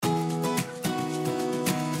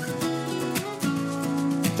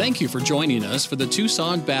Thank you for joining us for the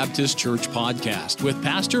Tucson Baptist Church podcast with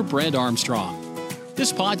Pastor Brent Armstrong.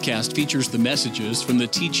 This podcast features the messages from the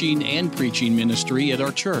teaching and preaching ministry at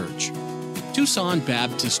our church. Tucson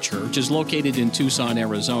Baptist Church is located in Tucson,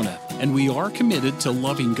 Arizona, and we are committed to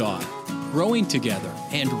loving God, growing together,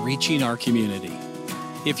 and reaching our community.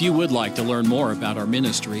 If you would like to learn more about our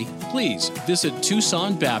ministry, please visit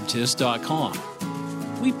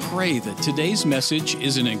TucsonBaptist.com. We pray that today's message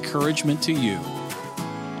is an encouragement to you.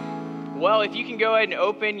 Well, if you can go ahead and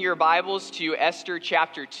open your Bibles to Esther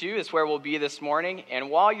chapter 2, is where we'll be this morning.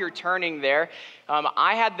 And while you're turning there,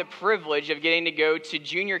 I had the privilege of getting to go to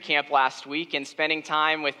junior camp last week and spending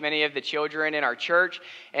time with many of the children in our church.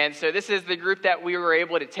 And so this is the group that we were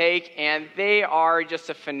able to take, and they are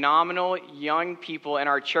just a phenomenal young people in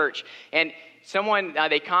our church. And someone,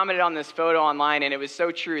 they commented on this photo online, and it was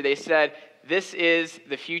so true. They said, "This is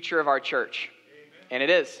the future of our church." Amen. And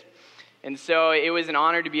it is. And so it was an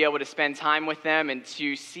honor to be able to spend time with them and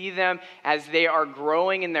to see them as they are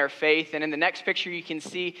growing in their faith. And in the next picture you can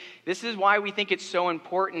see, this is why we think it's so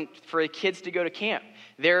important for the kids to go to camp.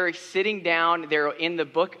 They're sitting down, they're in the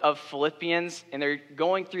book of Philippians, and they're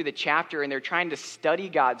going through the chapter, and they're trying to study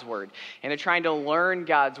God's word, and they're trying to learn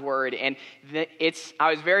God's word. And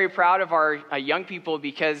I was very proud of our young people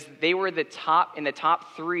because they were in the top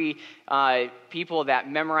three people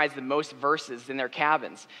that memorized the most verses in their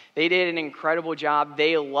cabins. They did an incredible job.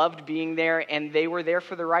 They loved being there, and they were there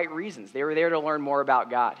for the right reasons. They were there to learn more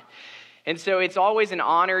about God. And so it's always an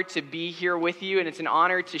honor to be here with you, and it's an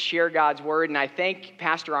honor to share God's word. And I thank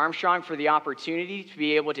Pastor Armstrong for the opportunity to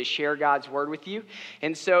be able to share God's word with you.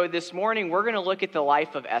 And so this morning, we're going to look at the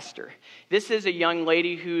life of Esther. This is a young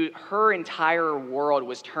lady who her entire world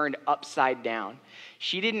was turned upside down.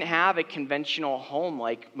 She didn't have a conventional home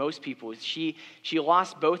like most people. She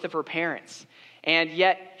lost both of her parents. And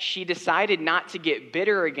yet she decided not to get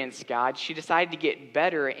bitter against God. She decided to get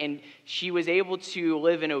better, and she was able to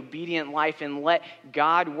live an obedient life and let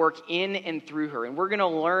God work in and through her. And we're going to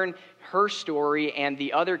learn her story and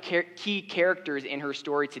the other key characters in her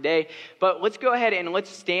story today. But let's go ahead and let's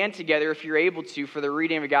stand together, if you're able to, for the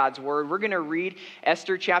reading of God's word. We're going to read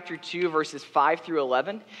Esther chapter 2, verses 5 through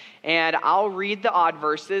 11. And I'll read the odd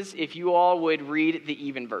verses if you all would read the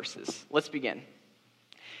even verses. Let's begin.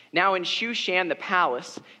 Now in Shushan the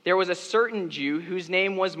palace, there was a certain Jew whose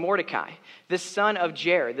name was Mordecai, the son of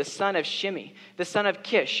Jair, the son of Shimei, the son of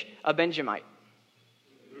Kish, a Benjamite.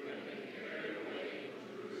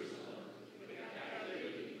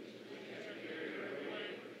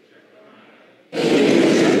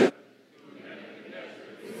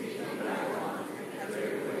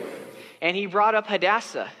 And he brought up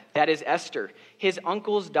Hadassah, that is Esther, his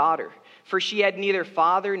uncle's daughter. For she had neither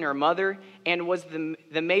father nor mother, and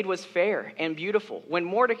the maid was fair and beautiful. When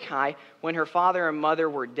Mordecai, when her father and mother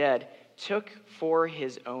were dead, took for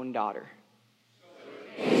his own daughter.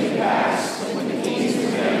 So it came to pass, when the king's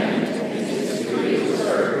commandment and his decree was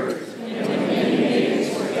heard, and when many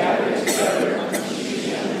maidens were gathered together unto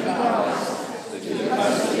Shushan the palace, to the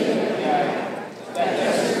custody of Hegai, that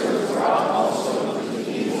Esther was brought also unto the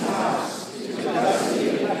king's house, to the custody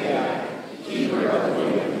of Hegai, keeper of the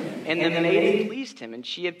women. And the maiden pleased him, and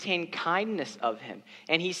she obtained kindness of him.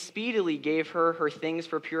 And he speedily gave her her things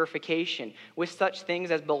for purification, with such things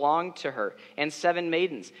as belonged to her, and 7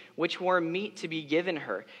 maidens, which were meet to be given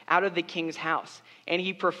her, out of the king's house. And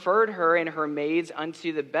he preferred her and her maids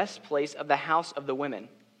unto the best place of the house of the women.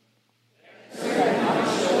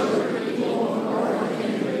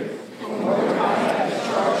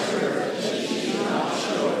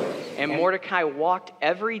 And Mordecai walked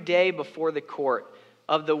every day before the court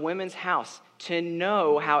of the women's house to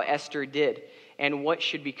know how Esther did and what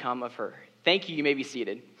should become of her. Thank you. You may be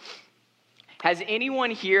seated. Has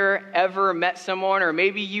anyone here ever met someone, or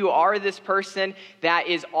maybe you are this person that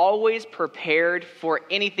is always prepared for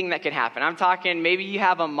anything that could happen? I'm talking maybe you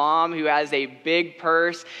have a mom who has a big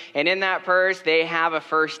purse, and in that purse they have a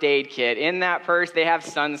first aid kit. In that purse they have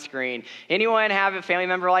sunscreen. Anyone have a family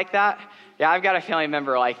member like that? Yeah, I've got a family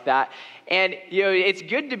member like that. And, it's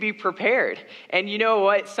good to be prepared. And you know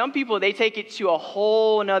what? Some people, they take it to a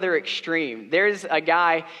whole nother extreme. There's a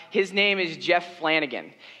guy, his name is Jeff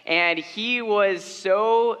Flanagan. And he was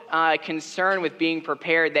so concerned with being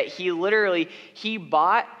prepared that he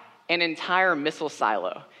bought an entire missile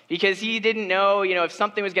silo. Because he didn't know, if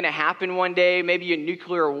something was going to happen one day, maybe a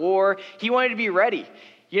nuclear war. He wanted to be ready.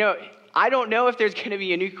 I don't know if there's going to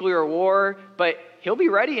be a nuclear war, but he'll be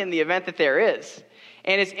ready in the event that there is.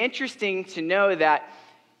 And it's interesting to know that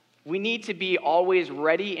we need to be always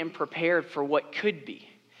ready and prepared for what could be.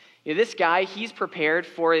 This guy, he's prepared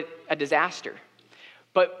for a disaster.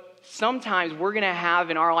 But sometimes we're going to have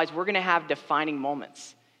in our lives, we're going to have defining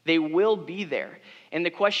moments. They will be there. And the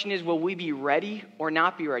question is, will we be ready or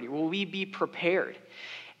not be ready? Will we be prepared?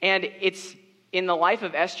 And it's in the life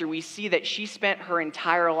of Esther, we see that she spent her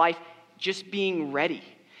entire life just being ready.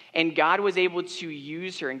 And God was able to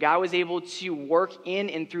use her, and God was able to work in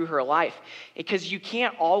and through her life. Because you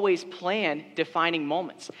can't always plan defining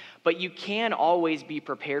moments, but you can always be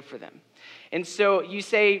prepared for them. And so you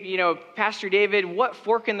say, Pastor David, what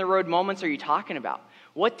fork in the road moments are you talking about?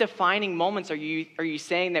 What defining moments are you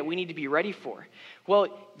saying that we need to be ready for? Well,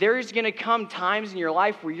 there's going to come times in your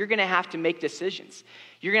life where you're going to have to make decisions.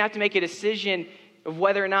 You're going to have to make a decision of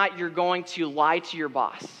whether or not you're going to lie to your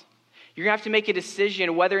boss. You're going to have to make a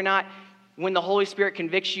decision whether or not, when the Holy Spirit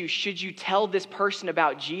convicts you, should you tell this person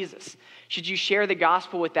about Jesus? Should you share the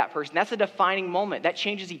gospel with that person? That's a defining moment. That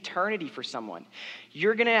changes eternity for someone.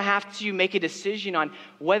 You're going to have to make a decision on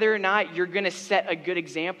whether or not you're going to set a good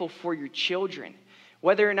example for your children,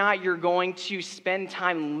 whether or not you're going to spend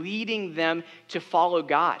time leading them to follow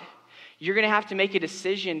God. You're going to have to make a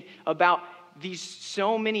decision about these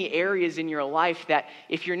so many areas in your life that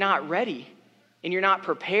if you're not ready and you're not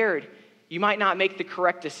prepared, you might not make the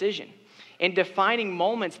correct decision. And defining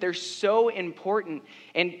moments, they're so important.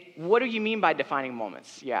 And what do you mean by defining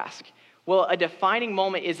moments, you ask? Well, a defining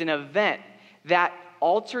moment is an event that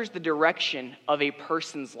alters the direction of a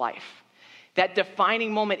person's life. That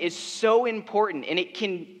defining moment is so important, and it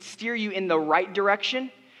can steer you in the right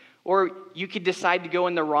direction, or you could decide to go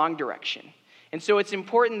in the wrong direction. And so it's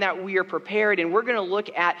important that we are prepared, and we're going to look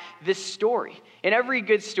at this story. In every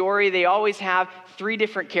good story, they always have three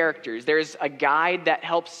different characters. There's a guide that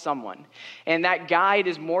helps someone, and that guide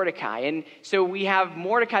is Mordecai. And so we have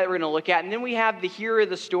Mordecai that we're going to look at, and then we have the hero of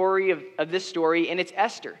the story of this story, and it's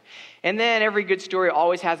Esther. And then every good story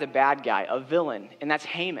always has a bad guy, a villain, and that's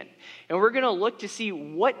Haman. And we're going to look to see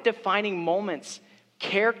what defining moments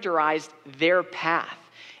characterized their path,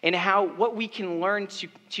 and what we can learn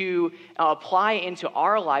to apply into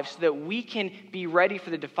our lives so that we can be ready for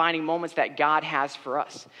the defining moments that God has for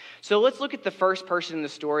us. So let's look at the first person in the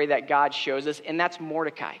story that God shows us, and that's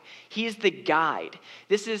Mordecai. He's the guide.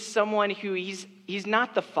 This is someone who he's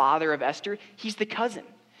not the father of Esther, he's the cousin.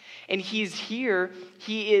 And he's here,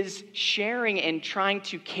 he is sharing and trying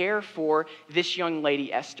to care for this young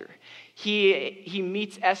lady, Esther. He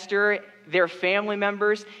meets Esther, their family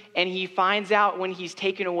members, and he finds out when he's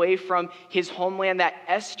taken away from his homeland that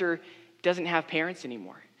Esther doesn't have parents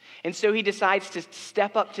anymore. And so he decides to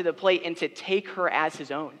step up to the plate and to take her as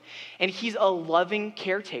his own. And he's a loving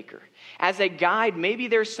caretaker. As a guide, maybe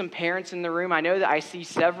there's some parents in the room. I know that I see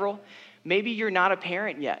several. Maybe you're not a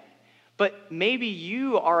parent yet, but maybe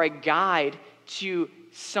you are a guide to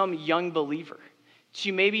some young believer,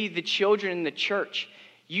 to maybe the children in the church.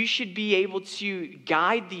 You should be able to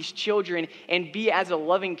guide these children and be as a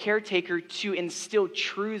loving caretaker to instill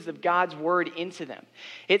truths of God's word into them.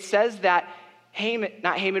 It says that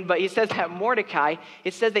it says that Mordecai,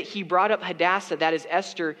 it says that he brought up Hadassah, that is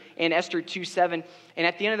Esther, in Esther 2:7. And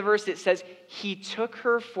at the end of the verse, it says, he took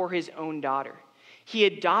her for his own daughter. He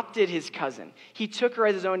adopted his cousin. He took her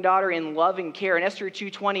as his own daughter in love and care. In Esther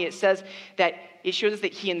 2:20, it says that it shows us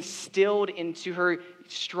that he instilled into her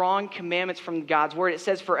strong commandments from God's word. It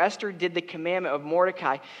says, for Esther did the commandment of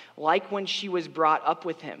Mordecai like when she was brought up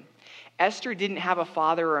with him. Esther didn't have a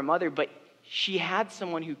father or a mother, but she had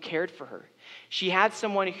someone who cared for her. She had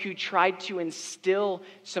someone who tried to instill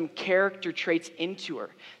some character traits into her,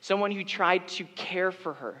 someone who tried to care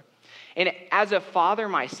for her. And as a father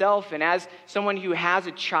myself, and as someone who has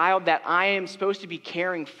a child that I am supposed to be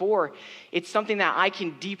caring for, it's something that I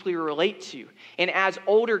can deeply relate to. And as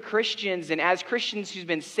older Christians, and as Christians who's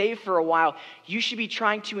been saved for a while, you should be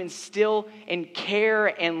trying to instill and care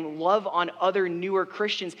and love on other newer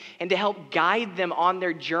Christians and to help guide them on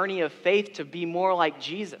their journey of faith to be more like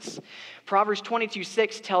Jesus. Proverbs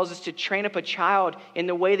 22:6 tells us to train up a child in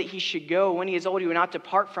the way that he should go. When he is old, he will not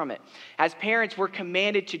depart from it. As parents, we're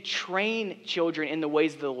commanded to train children in the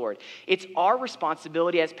ways of the Lord. It's our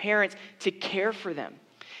responsibility as parents to care for them.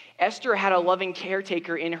 Esther had a loving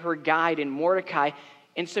caretaker in her guide in Mordecai,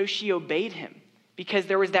 and so she obeyed him because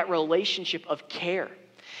there was that relationship of care.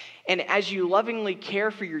 And as you lovingly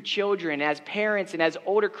care for your children, as parents and as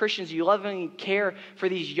older Christians, you lovingly care for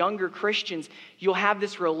these younger Christians, you'll have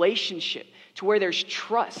this relationship to where there's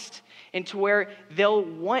trust and to where they'll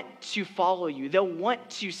want to follow you. They'll want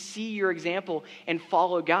to see your example and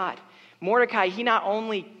follow God. Mordecai, he not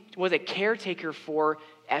only was a caretaker for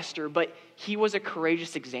Esther, but he was a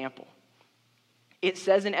courageous example. It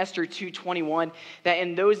says in Esther 2:21 that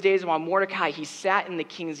in those days while Mordecai, he sat in the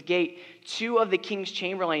king's gate, two of the king's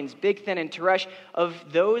chamberlains, Bigthan and Teresh, of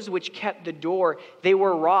those which kept the door, they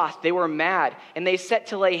were wroth, they were mad, and they set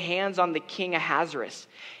to lay hands on the king Ahasuerus.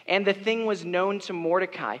 And the thing was known to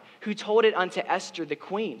Mordecai, who told it unto Esther the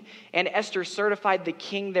queen. And Esther certified the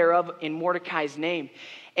king thereof in Mordecai's name.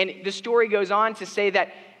 And the story goes on to say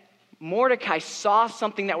that Mordecai saw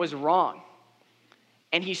something that was wrong,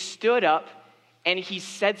 and he stood up and he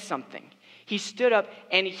said something. He stood up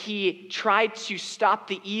and he tried to stop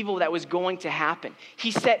the evil that was going to happen. He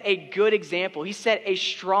set a good example. He set a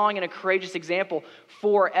strong and a courageous example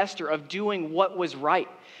for Esther of doing what was right.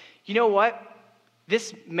 You know what?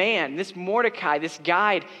 This man, this Mordecai, this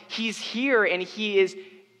guide, he's here and he is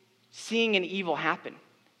seeing an evil happen.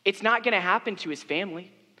 It's not going to happen to his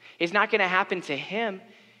family. It's not going to happen to him.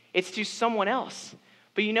 It's to someone else.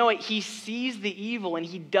 But you know what? He sees the evil and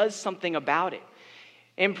he does something about it.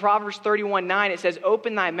 In Proverbs 31:9, it says,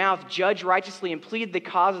 "Open thy mouth, judge righteously, and plead the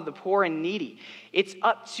cause of the poor and needy." It's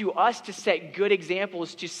up to us to set good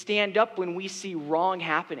examples, to stand up when we see wrong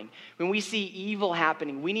happening, when we see evil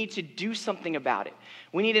happening. We need to do something about it.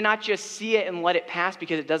 We need to not just see it and let it pass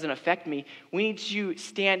because it doesn't affect me. We need to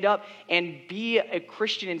stand up and be a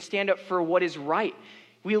Christian and stand up for what is right.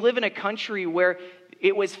 We live in a country where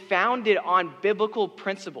it was founded on biblical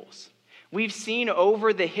principles. We've seen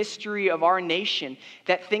over the history of our nation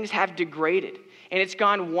that things have degraded, and it's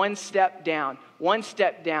gone one step down,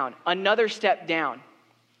 another step down.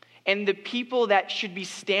 And the people that should be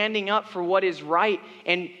standing up for what is right,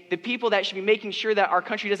 and the people that should be making sure that our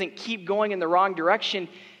country doesn't keep going in the wrong direction,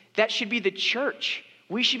 that should be the church.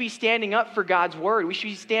 We should be standing up for God's word. We should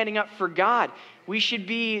be standing up for God. We should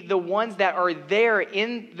be the ones that are there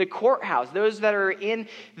in the courthouse, those that are in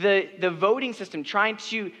the voting system, trying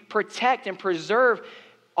to protect and preserve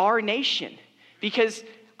our nation. Because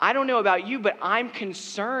I don't know about you, but I'm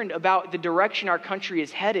concerned about the direction our country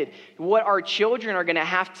is headed, what our children are going to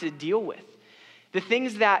have to deal with. The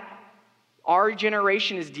things that our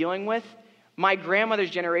generation is dealing with, my grandmother's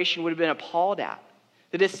generation would have been appalled at.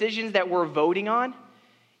 The decisions that we're voting on,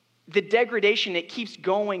 the degradation, it keeps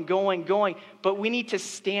going, but we need to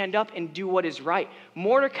stand up and do what is right.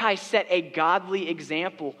 Mordecai set a godly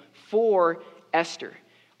example for Esther.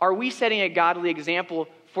 Are we setting a godly example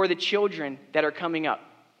for the children that are coming up?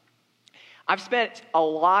 I've spent a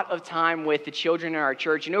lot of time with the children in our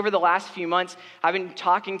church, and over the last few months, I've been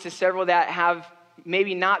talking to several that have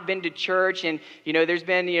maybe not been to church, and there's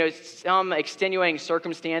been some extenuating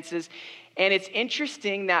circumstances, and it's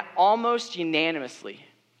interesting that almost unanimously,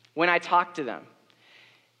 when I talk to them,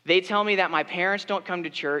 they tell me that my parents don't come to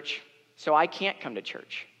church, so I can't come to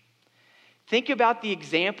church. Think about the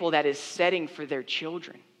example that is setting for their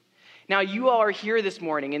children. Now, you all are here this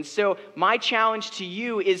morning, and so my challenge to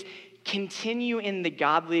you is continue in the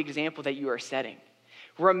godly example that you are setting.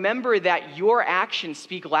 Remember that your actions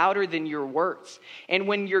speak louder than your words. And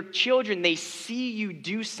when your children, they see you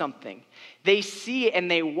do something, they see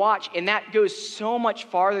and they watch, and that goes so much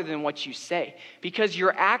farther than what you say because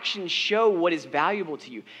your actions show what is valuable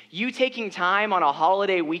to you. You taking time on a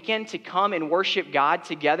holiday weekend to come and worship God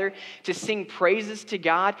together, to sing praises to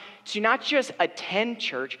God, to not just attend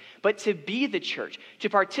church, but to be the church, to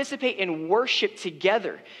participate in worship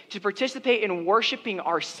together, to participate in worshiping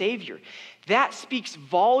our Savior. That speaks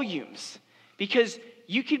volumes because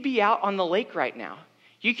you could be out on the lake right now.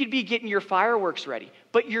 You could be getting your fireworks ready,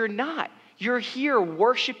 but you're not. You're here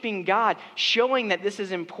worshiping God, showing that this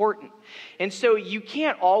is important. And so you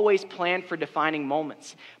can't always plan for defining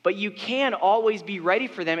moments, but you can always be ready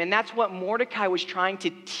for them. And that's what Mordecai was trying to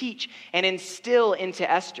teach and instill into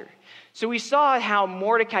Esther. So we saw how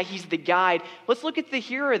Mordecai, he's the guide. Let's look at the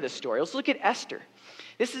hero of the story. Let's look at Esther.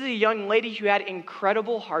 This is a young lady who had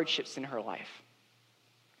incredible hardships in her life.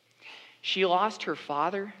 She lost her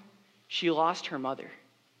father. She lost her mother.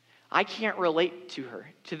 I can't relate to her,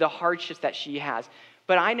 to the hardships that she has.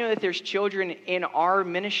 But I know that there's children in our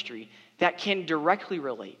ministry that can directly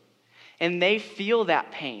relate. And they feel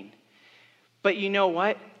that pain. But you know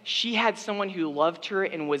what? She had someone who loved her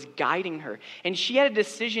and was guiding her. And she had a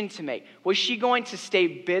decision to make. Was she going to stay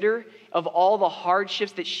bitter of all the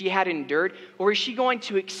hardships that she had endured? Or is she going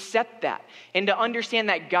to accept that and to understand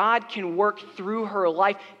that God can work through her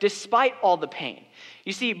life despite all the pain?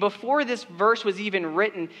 You see, before this verse was even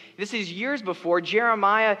written, this is years before,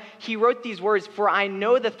 Jeremiah, he wrote these words, "For I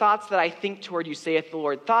know the thoughts that I think toward you, saith the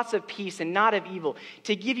Lord, thoughts of peace and not of evil,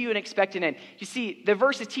 to give you an expected end." You see, the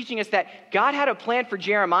verse is teaching us that God had a plan for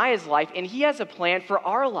Jeremiah's life, and he has a plan for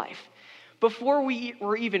our life. Before we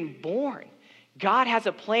were even born, God has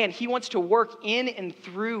a plan. He wants to work in and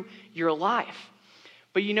through your life.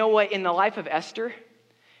 But you know what? In the life of Esther,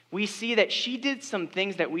 we see that she did some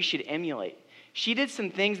things that we should emulate. She did some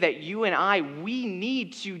things that you and we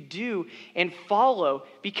need to do and follow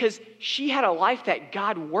because she had a life that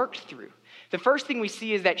God worked through. The first thing we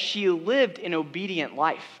see is that she lived an obedient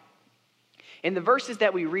life. In the verses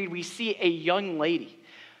that we read, we see a young lady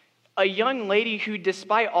who,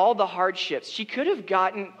 despite all the hardships, she could have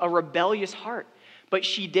gotten a rebellious heart, but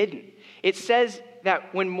she didn't. It says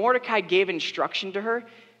that when Mordecai gave instruction to her,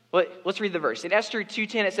 let's read the verse. In Esther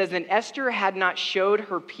 2:10, it says, "Then Esther had not showed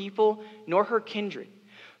her people nor her kindred,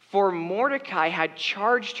 for Mordecai had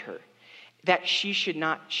charged her that she should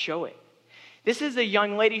not show it." This is a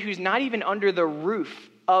young lady who's not even under the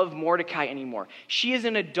roof of Mordecai anymore. She is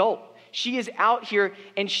an adult. She is out here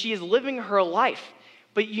and she is living her life.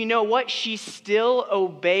 But you know what? She still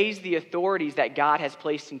obeys the authorities that God has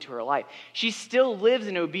placed into her life. She still lives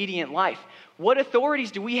an obedient life. What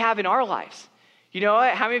authorities do we have in our lives? You know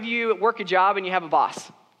what? How many of you work a job and you have a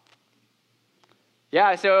boss?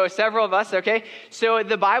 Yeah, so several of us, okay? So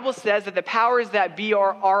the Bible says that the powers that be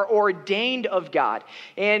are ordained of God.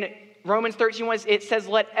 And Romans 13:1, it says,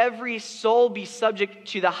 "Let every soul be subject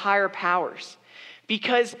to the higher powers."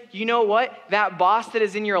 Because you know what? That boss that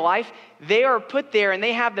is in your life, they are put there and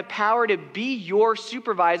they have the power to be your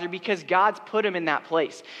supervisor because God's put them in that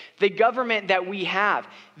place. The government that we have,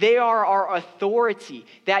 they are our authority,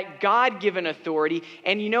 that God-given authority.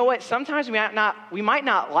 And you know what? Sometimes we might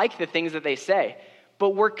not like the things that they say,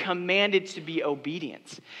 but we're commanded to be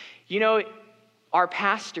obedient. You know, our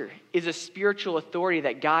pastor is a spiritual authority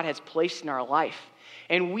that God has placed in our life.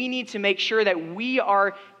 And we need to make sure that we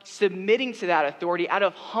are submitting to that authority out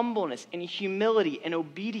of humbleness and humility and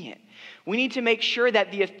obedience. We need to make sure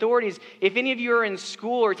that the authorities, if any of you are in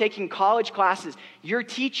school or taking college classes, your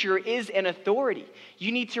teacher is an authority.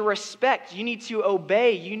 You need to respect, you need to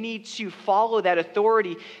obey, you need to follow that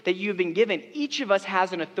authority that you've been given. Each of us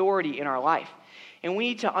has an authority in our life. And we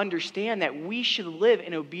need to understand that we should live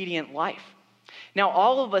an obedient life. Now,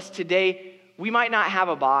 all of us today, we might not have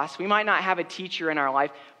a boss, we might not have a teacher in our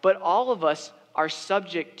life, but all of us are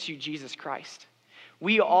subject to Jesus Christ.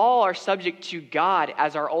 We all are subject to God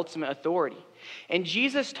as our ultimate authority. And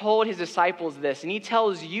Jesus told his disciples this, and he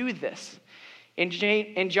tells you this. In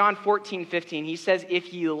John 14:15, he says,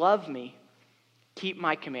 "If you love me, keep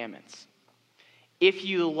my commandments." If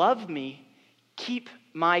you love me, keep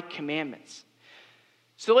my commandments.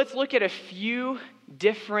 So let's look at a few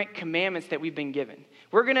different commandments that we've been given.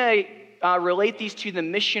 We're going to relate these to the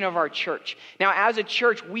mission of our church. Now, as a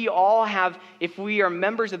church, we all have, if we are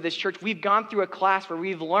members of this church, we've gone through a class where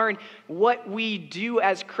we've learned what we do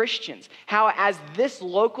as Christians. How, as this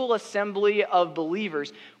local assembly of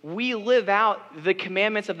believers, we live out the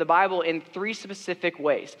commandments of the Bible in 3 specific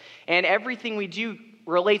ways. And everything we do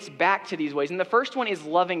relates back to these ways. And the first one is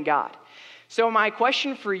loving God. So my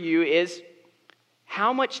question for you is,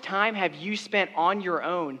 how much time have you spent on your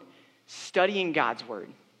own studying God's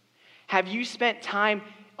word? Have you spent time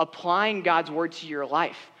applying God's word to your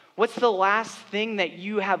life? What's the last thing that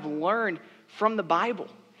you have learned from the Bible?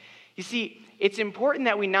 You see, it's important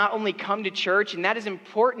that we not only come to church, and that is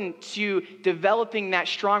important to developing that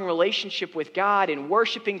strong relationship with God and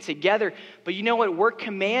worshiping together, but you know what? We're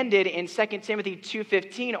commanded in 2 Timothy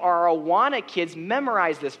 2:15, our Awana kids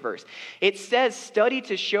memorize this verse. It says, "Study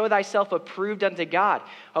to show thyself approved unto God,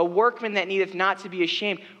 a workman that needeth not to be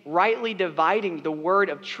ashamed, rightly dividing the word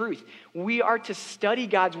of truth." We are to study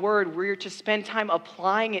God's word. We are to spend time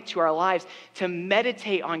applying it to our lives, to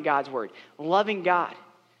meditate on God's word, loving God.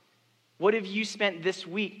 What have you spent this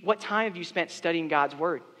week? What time have you spent studying God's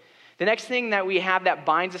word? The next thing that we have that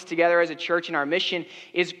binds us together as a church in our mission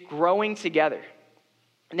is growing together.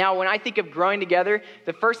 Now, when I think of growing together,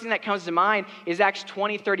 the first thing that comes to mind is Acts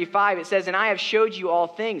 20:35. It says, "And I have showed you all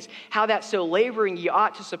things, how that so laboring ye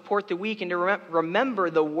ought to support the weak and to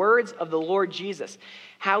remember the words of the Lord Jesus,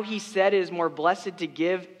 how he said it is more blessed to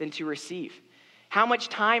give than to receive." How much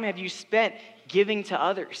time have you spent giving to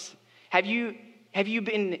others? Have you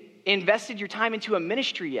been invested your time into a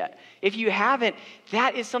ministry yet? If you haven't,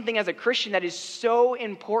 that is something as a Christian that is so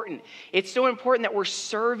important. It's so important that we're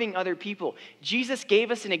serving other people. Jesus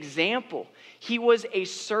gave us an example. He was a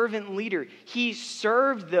servant leader. He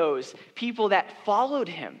served those people that followed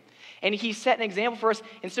him. And he set an example for us.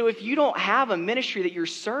 And so if you don't have a ministry that you're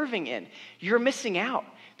serving in, you're missing out.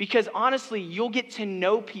 Because honestly, you'll get to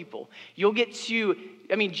know people.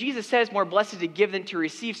 Jesus says it's more blessed to give than to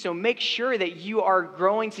receive. So make sure that you are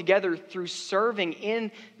growing together through serving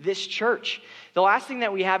in this church. The last thing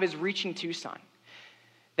that we have is reaching Tucson.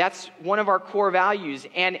 That's one of our core values.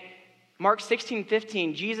 And Mark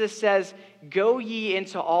 16:15, Jesus says, "Go ye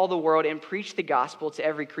into all the world and preach the gospel to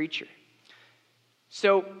every creature."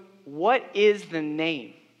 So, what is the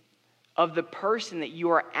name of the person that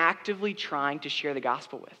you are actively trying to share the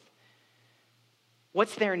gospel with?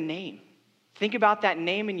 What's their name? Think about that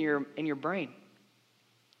name in your brain.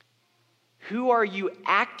 Who are you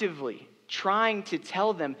actively trying to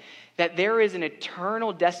tell them that there is an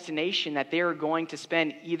eternal destination that they are going to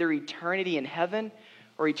spend either eternity in heaven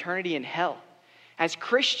or eternity in hell? As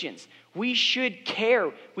Christians, we should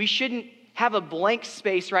care. We shouldn't have a blank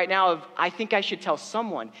space right now of, I think I should tell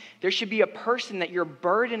someone. There should be a person that you're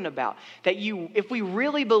burdened about. That if we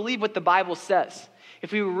really believe what the Bible says,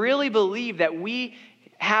 if we really believe that we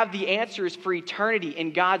have the answers for eternity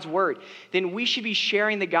in God's word, then we should be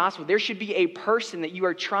sharing the gospel. There should be a person that you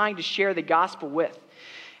are trying to share the gospel with.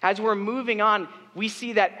 As we're moving on, we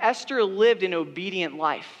see that Esther lived an obedient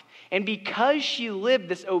life. And because she lived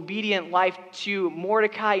this obedient life to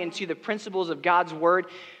Mordecai and to the principles of God's word,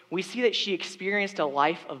 we see that she experienced a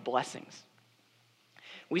life of blessings.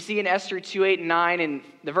 We see in Esther 2:8-9, and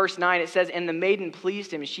the verse 9, it says, "And the maiden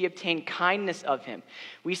pleased him, and she obtained kindness of him."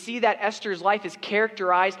 We see that Esther's life is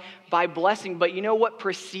characterized by blessing, but you know what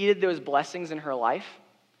preceded those blessings in her life?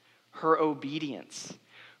 Her obedience.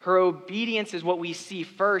 Her obedience is what we see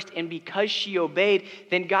first, and because she obeyed,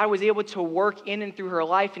 then God was able to work in and through her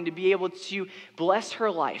life and to be able to bless her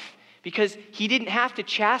life. Because he didn't have to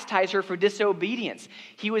chastise her for disobedience.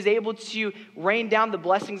 He was able to rain down the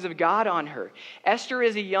blessings of God on her. Esther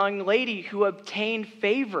is a young lady who obtained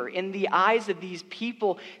favor in the eyes of these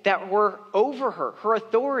people that were over her, her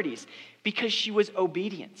authorities, because she was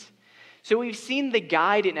obedient. So we've seen the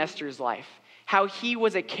guide in Esther's life, how he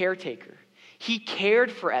was a caretaker. He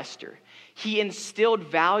cared for Esther. He instilled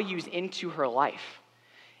values into her life,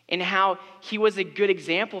 and how he was a good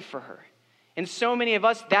example for her. And so many of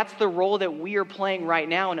us, that's the role that we are playing right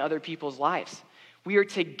now in other people's lives. We are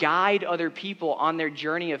to guide other people on their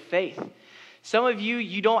journey of faith. Some of you,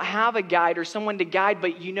 you don't have a guide or someone to guide,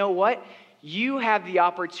 but you know what? You have the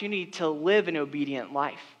opportunity to live an obedient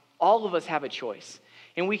life. All of us have a choice,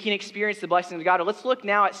 and we can experience the blessings of God. Let's look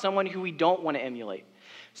now at someone who we don't want to emulate.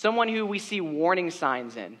 Someone who we see warning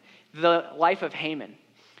signs in, the life of Haman.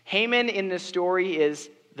 Haman in this story is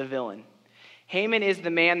the villain. Haman is the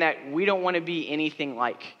man that we don't want to be anything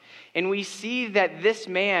like. And we see that this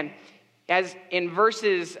man, as in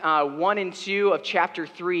verses 1 and 2 of chapter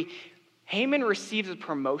 3, Haman receives a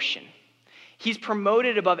promotion. He's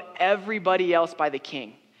promoted above everybody else by the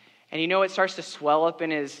king. And you know what starts to swell up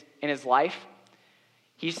in his life?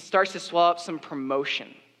 He starts to swell up some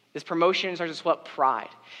promotion. This promotion starts to swell up pride.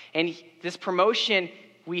 And this promotion,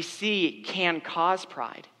 we see, can cause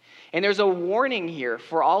pride. And there's a warning here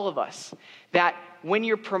for all of us that when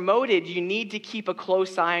you're promoted, you need to keep a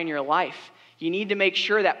close eye on your life. You need to make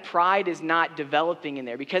sure that pride is not developing in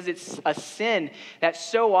there, because it's a sin that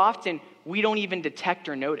so often we don't even detect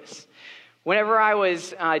or notice. Whenever I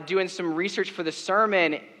was doing some research for the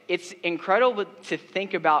sermon, it's incredible to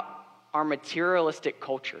think about our materialistic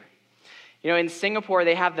culture. You know, in Singapore,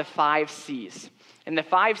 they have the 5 C's. And the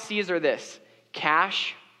 5 C's are this: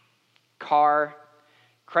 cash, car,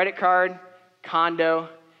 credit card, condo,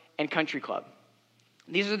 and country club.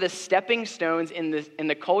 These are the stepping stones in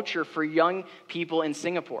the culture for young people in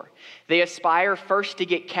Singapore. They aspire first to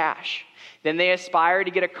get cash. Then they aspire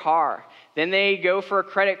to get a car. Then they go for a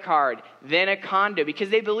credit card, then a condo, because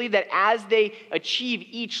they believe that as they achieve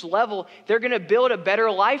each level, they're going to build a better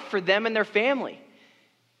life for them and their family.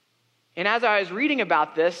 And as I was reading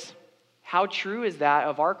about this, how true is that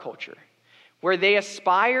of our culture? Where they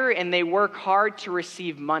aspire and they work hard to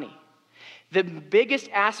receive money. The biggest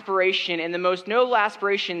aspiration and the most noble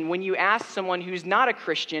aspiration when you ask someone who's not a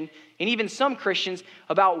Christian, and even some Christians,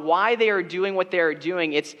 about why they are doing what they are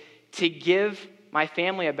doing, it's to give my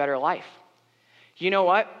family a better life. You know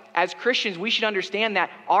what? As Christians, we should understand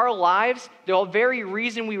that our lives, the very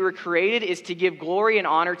reason we were created is to give glory and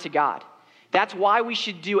honor to God. That's why we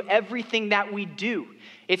should do everything that we do.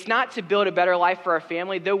 It's not to build a better life for our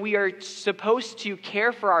family, though we are supposed to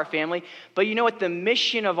care for our family. But you know what? The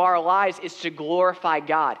mission of our lives is to glorify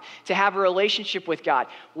God, to have a relationship with God.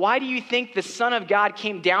 Why do you think the Son of God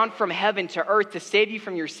came down from heaven to earth to save you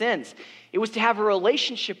from your sins? It was to have a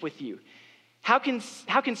relationship with you. How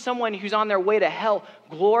can someone who's on their way to hell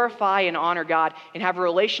glorify and honor God and have a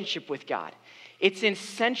relationship with God? It's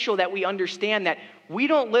essential that we understand that we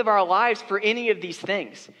don't live our lives for any of these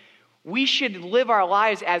things. We should live our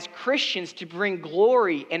lives as Christians to bring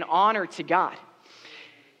glory and honor to God.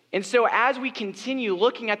 And so as we continue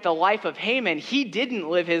looking at the life of Haman, he didn't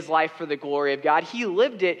live his life for the glory of God. He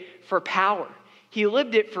lived it for power. He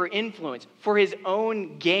lived it for influence, for his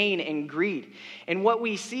own gain and greed. And what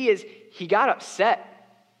we see is he got upset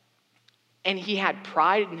and he had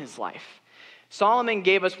pride in his life. Solomon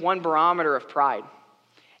gave us one barometer of pride.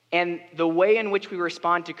 And the way in which we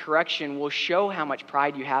respond to correction will show how much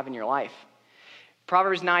pride you have in your life.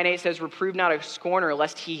 Proverbs 9:8 says, "Reprove not a scorner,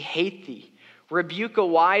 lest he hate thee. Rebuke a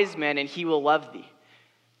wise man, and he will love thee."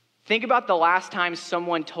 Think about the last time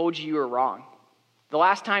someone told you were wrong. The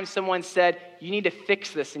last time someone said, you need to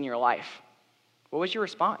fix this in your life. What was your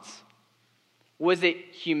response? Was it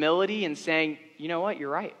humility and saying, you know what, you're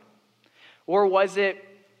right? Or was it,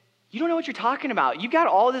 you don't know what you're talking about. You've got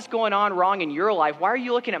all this going on wrong in your life. Why are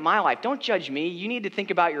you looking at my life? Don't judge me. You need to think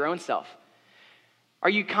about your own self. Are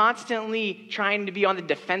you constantly trying to be on the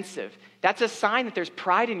defensive? That's a sign that there's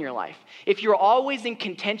pride in your life. If you're always in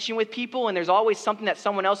contention with people and there's always something that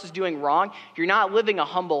someone else is doing wrong, you're not living a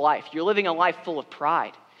humble life. You're living a life full of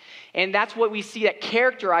pride. And that's what we see that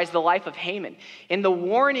characterized the life of Haman. And the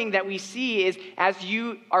warning that we see is as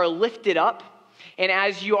you are lifted up and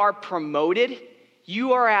as you are promoted,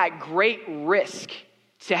 you are at great risk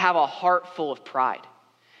to have a heart full of pride.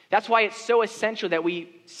 That's why it's so essential that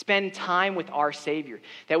we spend time with our Savior,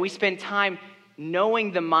 that we spend time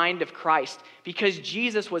knowing the mind of Christ, because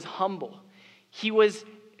Jesus was humble. He was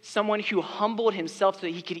someone who humbled himself so that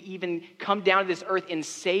he could even come down to this earth and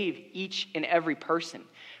save each and every person.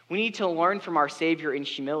 We need to learn from our Savior in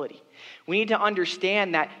humility. We need to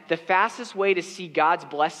understand that the fastest way to see God's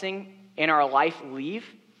blessing in our life leave,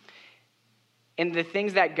 and the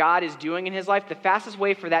things that God is doing in his life, the fastest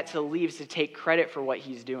way for that to leave is to take credit for what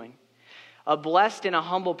he's doing. A blessed and a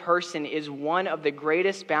humble person is one of the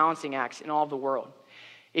greatest balancing acts in all of the world.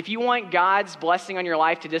 If you want God's blessing on your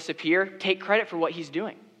life to disappear, take credit for what he's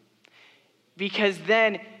doing. Because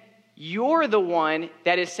then you're the one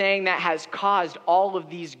that is saying that has caused all of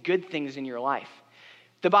these good things in your life.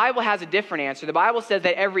 The Bible has a different answer. The Bible says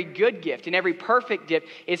that every good gift and every perfect gift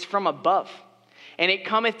is from above. And it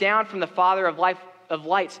cometh down from the Father of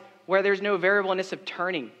lights, where there's no variableness of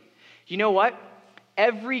turning. You know what?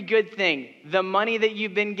 Every good thing, the money that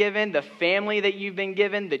you've been given, the family that you've been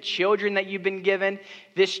given, the children that you've been given,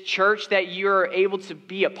 this church that you're able to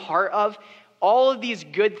be a part of, all of these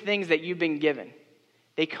good things that you've been given,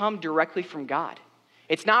 they come directly from God.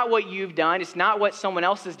 It's not what you've done. It's not what someone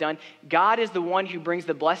else has done. God is the one who brings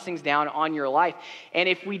the blessings down on your life. And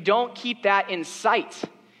if we don't keep that in sight,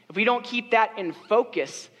 if we don't keep that in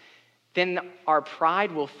focus, then our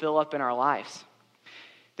pride will fill up in our lives.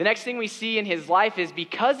 The next thing we see in his life is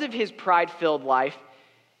because of his pride-filled life,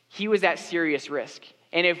 he was at serious risk.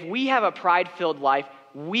 And if we have a pride-filled life,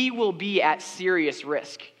 we will be at serious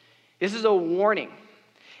risk. This is a warning.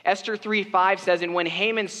 Esther 3:5 says, "And when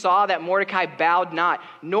Haman saw that Mordecai bowed not,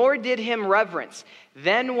 nor did him reverence,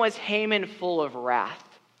 then was Haman full of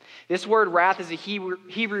wrath." This word wrath is a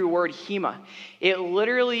Hebrew word, hema. It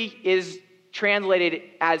literally is translated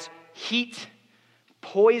as heat,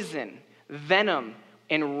 poison, venom,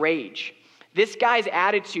 and rage. This guy's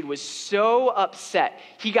attitude was so upset.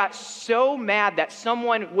 He got so mad that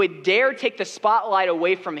someone would dare take the spotlight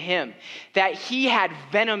away from him, that he had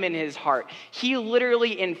venom in his heart. He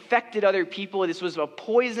literally infected other people. This was a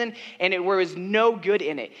poison, and there was no good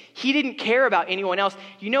in it. He didn't care about anyone else.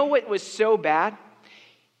 You know what was so bad?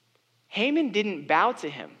 Haman didn't bow to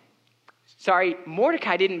him.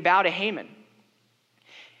 Mordecai didn't bow to Haman.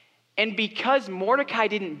 And because Mordecai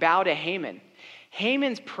didn't bow to Haman,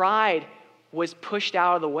 Haman's pride was pushed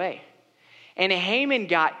out of the way. And Haman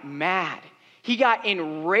got mad. He got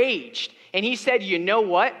enraged. And he said, you know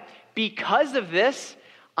what? Because of this,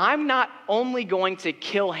 I'm not only going to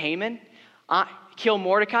kill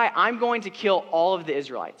Mordecai, I'm going to kill all of the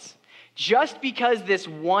Israelites. Just because this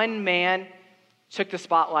one man took the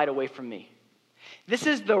spotlight away from me. This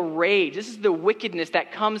is the rage. This is the wickedness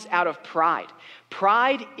that comes out of pride.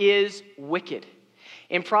 Pride is wicked.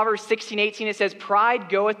 In Proverbs 16:18, it says, "Pride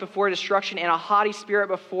goeth before destruction, and a haughty spirit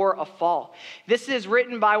before a fall." This is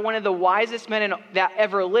written by one of the wisest men that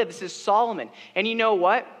ever lived. This is Solomon. And you know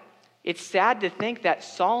what? It's sad to think that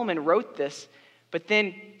Solomon wrote this, but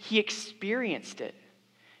then he experienced it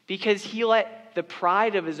because he let the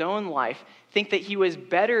pride of his own life think that he was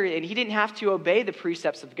better and he didn't have to obey the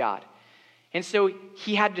precepts of God. And so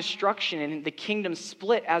he had destruction, and the kingdom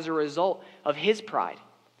split as a result of his pride.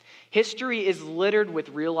 History is littered with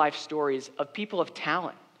real-life stories of people of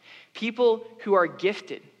talent, people who are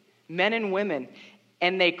gifted, men and women,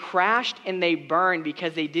 and they crashed and they burned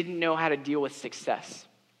because they didn't know how to deal with success.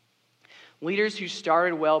 Leaders who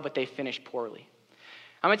started well, but they finished poorly.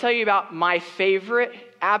 I'm going to tell you about my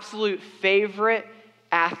absolute favorite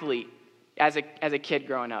athlete as a kid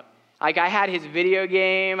growing up. Like, I had his video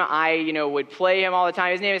game. I, would play him all the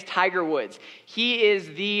time. His name is Tiger Woods. He is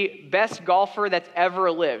the best golfer that's ever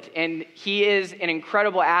lived, and he is an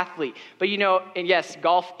incredible athlete. But, and yes,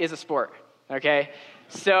 golf is a sport, okay?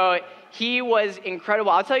 So he was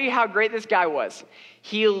incredible. I'll tell you how great this guy was.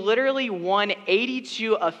 He literally won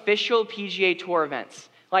 82 official PGA Tour events.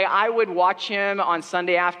 Like, I would watch him on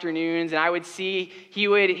Sunday afternoons, and I would see he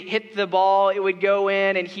would hit the ball, it would go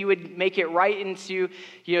in, and he would make it right into,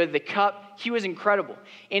 the cup. He was incredible.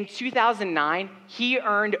 In 2009, he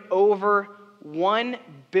earned over $1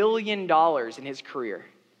 billion in his career.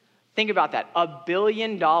 Think about that, $1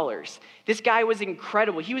 billion. This guy was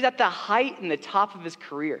incredible. He was at the height and the top of his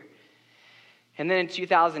career. And then in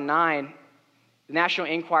 2009, the National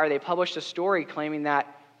Enquirer, they published a story claiming that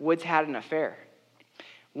Woods had an affair.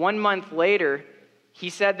 1 month later, he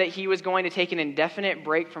said that he was going to take an indefinite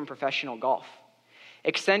break from professional golf.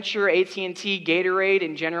 Accenture, AT&T, Gatorade,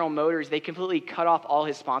 and General Motors, they completely cut off all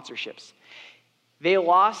his sponsorships. They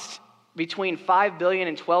lost between $5 billion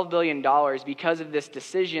and $12 billion because of this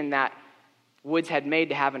decision that Woods had made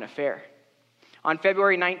to have an affair. On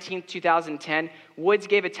February 19, 2010, Woods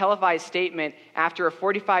gave a televised statement after a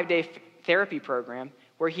 45-day therapy program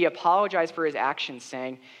where he apologized for his actions,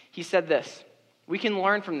 saying, he said this, "We can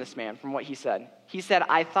learn from this man," from what he said. He said,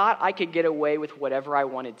 "I thought I could get away with whatever I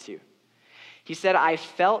wanted to." He said, "I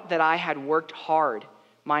felt that I had worked hard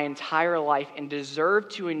my entire life and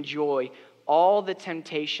deserved to enjoy all the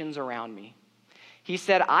temptations around me." He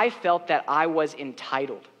said, "I felt that I was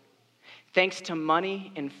entitled. Thanks to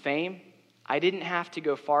money and fame, I didn't have to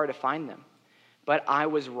go far to find them. But I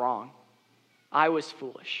was wrong. I was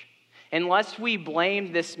foolish." Unless we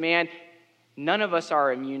blame this man, none of us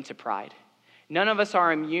are immune to pride. None of us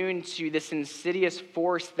are immune to this insidious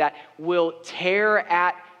force that will tear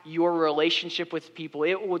at your relationship with people.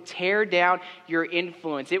 It will tear down your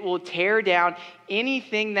influence. It will tear down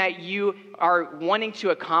anything that you are wanting to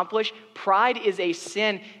accomplish. Pride is a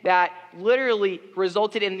sin that literally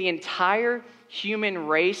resulted in the entire human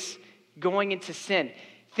race going into sin.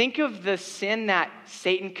 Think of the sin that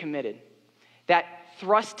Satan committed that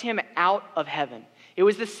thrust him out of heaven. It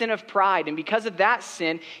was the sin of pride. And because of that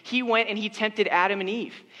sin, he went and he tempted Adam and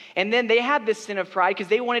Eve. And then they had this sin of pride because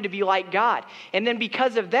they wanted to be like God. And then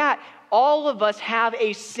because of that, all of us have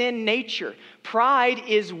a sin nature. Pride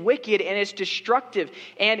is wicked and it's destructive.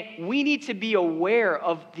 And we need to be aware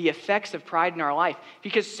of the effects of pride in our life.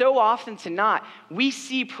 Because so often to not, we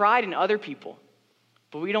see pride in other people,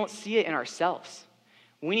 but we don't see it in ourselves.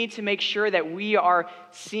 We need to make sure that we are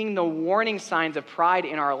seeing the warning signs of pride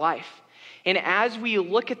in our life. And as we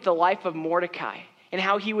look at the life of Mordecai and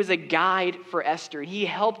how he was a guide for Esther, and he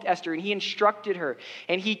helped Esther, and he instructed her,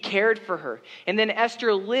 and he cared for her. And then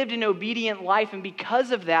Esther lived an obedient life, and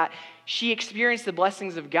because of that, she experienced the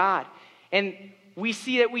blessings of God. And we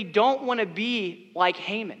see that we don't want to be like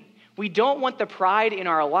Haman. We don't want the pride in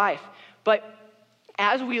our life. But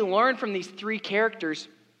as we learn from these three characters,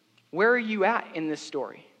 where are you at in this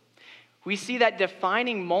story? We see that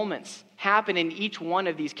defining moments happen in each one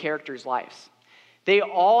of these characters' lives. They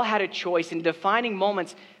all had a choice, and defining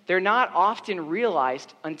moments, they're not often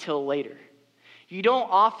realized until later. You don't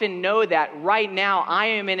often know that right now I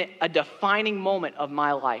am in a defining moment of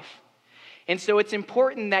my life. And so it's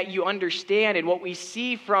important that you understand, and what we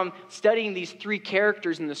see from studying these three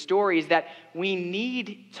characters in the story is that we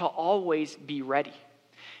need to always be ready.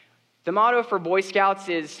 The motto for Boy Scouts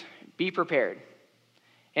is, be prepared.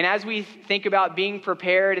 And as we think about being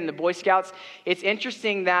prepared in the Boy Scouts, it's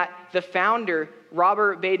interesting that the founder,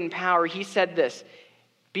 Robert Baden-Powell, he said this,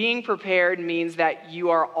 being prepared means that you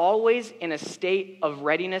are always in a state of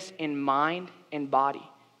readiness in mind and body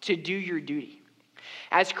to do your duty.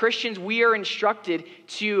 As Christians, we are instructed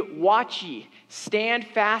to watch ye, stand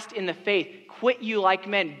fast in the faith, quit you like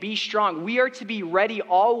men, be strong. We are to be ready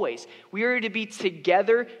always. We are to be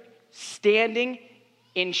together, standing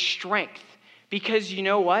in strength. Because you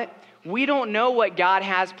know what? We don't know what God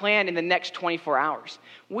has planned in the next 24 hours.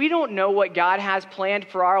 We don't know what God has planned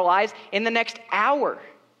for our lives in the next hour.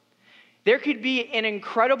 There could be an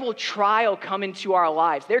incredible trial come into our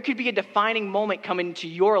lives. There could be a defining moment come into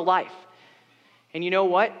your life. And you know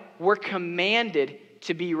what? We're commanded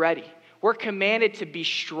to be ready. We're commanded to be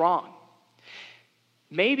strong.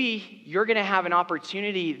 Maybe you're going to have an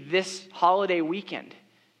opportunity this holiday weekend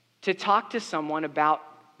to talk to someone about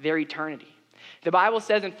their eternity. The Bible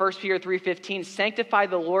says in 1 Peter 3:15, sanctify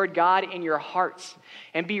the Lord God in your hearts,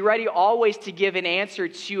 and be ready always to give an answer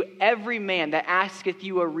to every man that asketh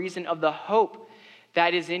you a reason of the hope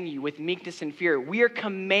that is in you with meekness and fear. We are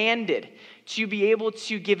commanded to be able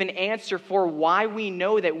to give an answer for why we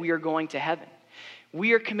know that we are going to heaven.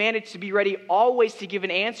 We are commanded to be ready always to give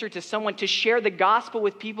an answer to someone, to share the gospel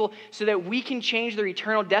with people so that we can change their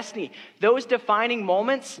eternal destiny. Those defining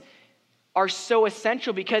moments are so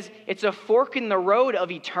essential because it's a fork in the road of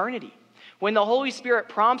eternity. When the Holy Spirit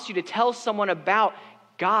prompts you to tell someone about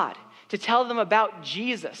God, to tell them about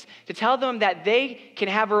Jesus, to tell them that they can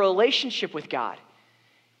have a relationship with God,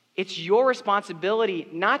 it's your responsibility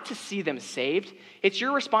not to see them saved. It's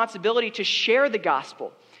your responsibility to share the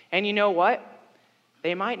gospel. And you know what?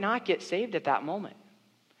 They might not get saved at that moment.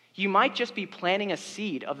 You might just be planting a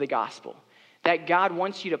seed of the gospel that God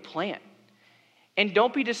wants you to plant. And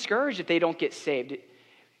don't be discouraged if they don't get saved.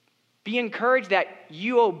 Be encouraged that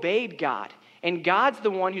you obeyed God, and God's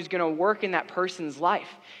the one who's going to work in that person's life.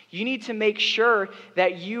 You need to make sure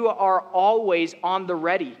that you are always on the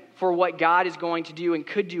ready for what God is going to do and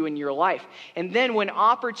could do in your life. And then when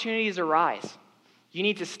opportunities arise, you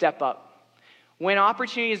need to step up. When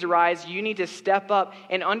opportunities arise, you need to step up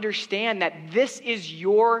and understand that this is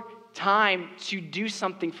your time to do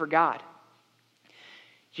something for God.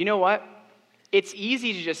 You know what? It's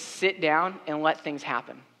easy to just sit down and let things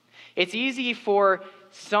happen. It's easy for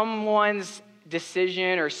someone's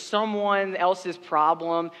decision or someone else's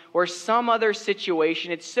problem or some other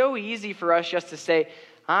situation. It's so easy for us just to say,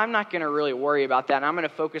 I'm not going to really worry about that, and I'm going to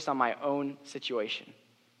focus on my own situation.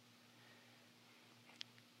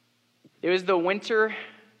 It was the winter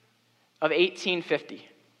of 1850,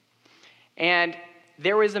 and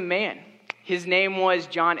there was a man. His name was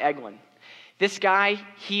John Eglin. This guy,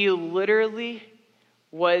 he literally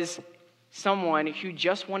was someone who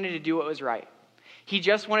just wanted to do what was right. He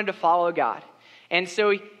just wanted to follow God. And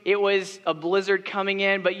so it was a blizzard coming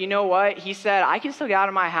in, but you know what? He said, I can still get out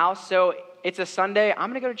of my house, so it's a Sunday,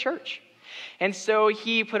 I'm going to go to church. And so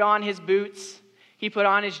he put on his boots, he put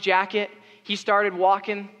on his jacket, he started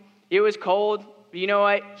walking. It was cold. But you know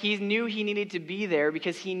what? He knew he needed to be there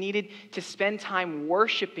because he needed to spend time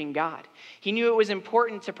worshiping God. He knew it was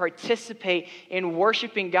important to participate in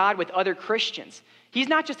worshiping God with other Christians. He's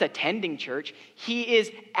not just attending church. He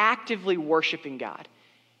is actively worshiping God.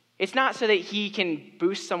 It's not so that he can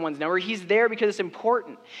boost someone's number. He's there because it's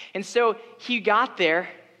important. And so he got there,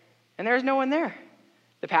 and there was no one there.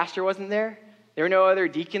 The pastor wasn't there. There were no other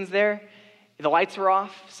deacons there. The lights were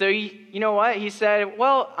off. So you know what? He said,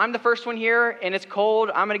 well, I'm the first one here, and it's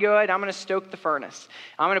cold. I'm going to go ahead. I'm going to stoke the furnace.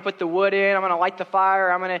 I'm going to put the wood in. I'm going to light the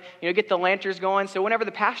fire. I'm going to get the lanterns going. So whenever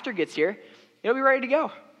the pastor gets here, he'll be ready to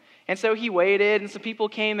go. And so he waited, and some people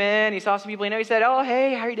came in. He saw some people he said, oh,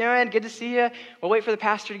 hey, how you doing? Good to see you. We'll wait for the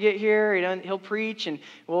pastor to get here. He'll preach, and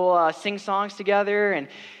we'll sing songs together. And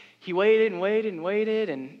he waited and waited and waited,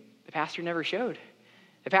 and the pastor never showed.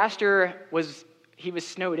 The pastor was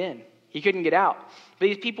snowed in. He couldn't get out. But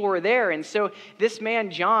these people were there. And so this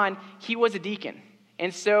man, John, he was a deacon.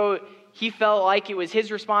 And so he felt like it was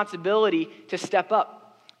his responsibility to step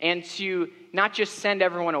up and to not just send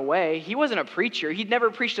everyone away. He wasn't a preacher. He'd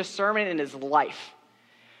never preached a sermon in his life.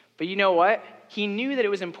 But you know what? He knew that it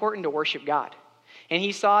was important to worship God. And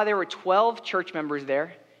he saw there were 12 church members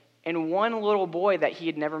there and one little boy that he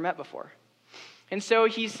had never met before. And so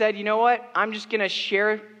he said, you know what? I'm just going to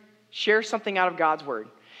share something out of God's word.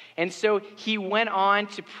 And so he went on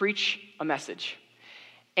to preach a message.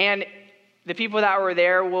 And the people that were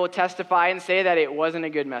there will testify and say that it wasn't a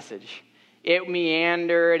good message. It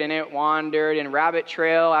meandered and it wandered and rabbit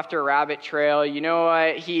trail after rabbit trail. You know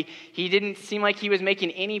what? He didn't seem like he was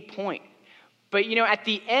making any point. But you know, at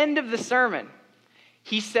the end of the sermon,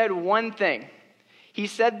 he said one thing. He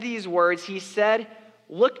said these words. He said,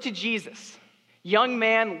 look to Jesus. Young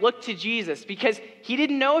man, look to Jesus. Because he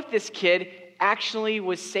didn't know if this kid actually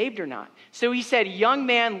was saved or not. So he said, young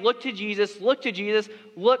man, look to Jesus, look,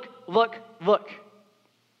 look.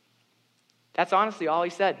 That's honestly all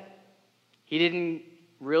he said. He didn't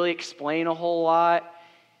really explain a whole lot.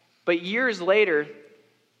 But years later,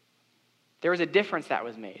 there was a difference that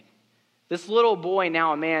was made. This little boy,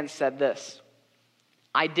 now a man, said this,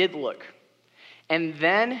 I did look. And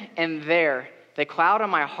then and there, the cloud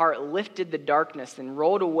on my heart lifted the darkness and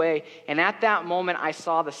rolled away. And at that moment, I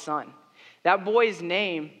saw the sun. That boy's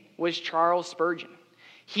name was Charles Spurgeon.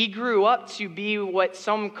 He grew up to be what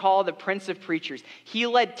some call the Prince of Preachers. He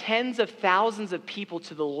led tens of thousands of people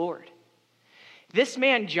to the Lord. This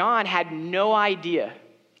man, John, had no idea.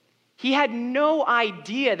 He had no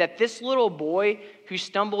idea that this little boy who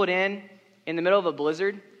stumbled in the middle of a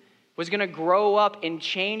blizzard was going to grow up and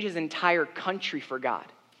change his entire country for God.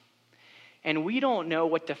 And we don't know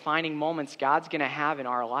what defining moments God's going to have in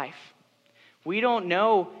our life. We don't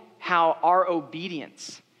know how our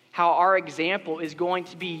obedience, how our example is going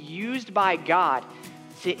to be used by God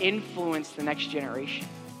to influence the next generation.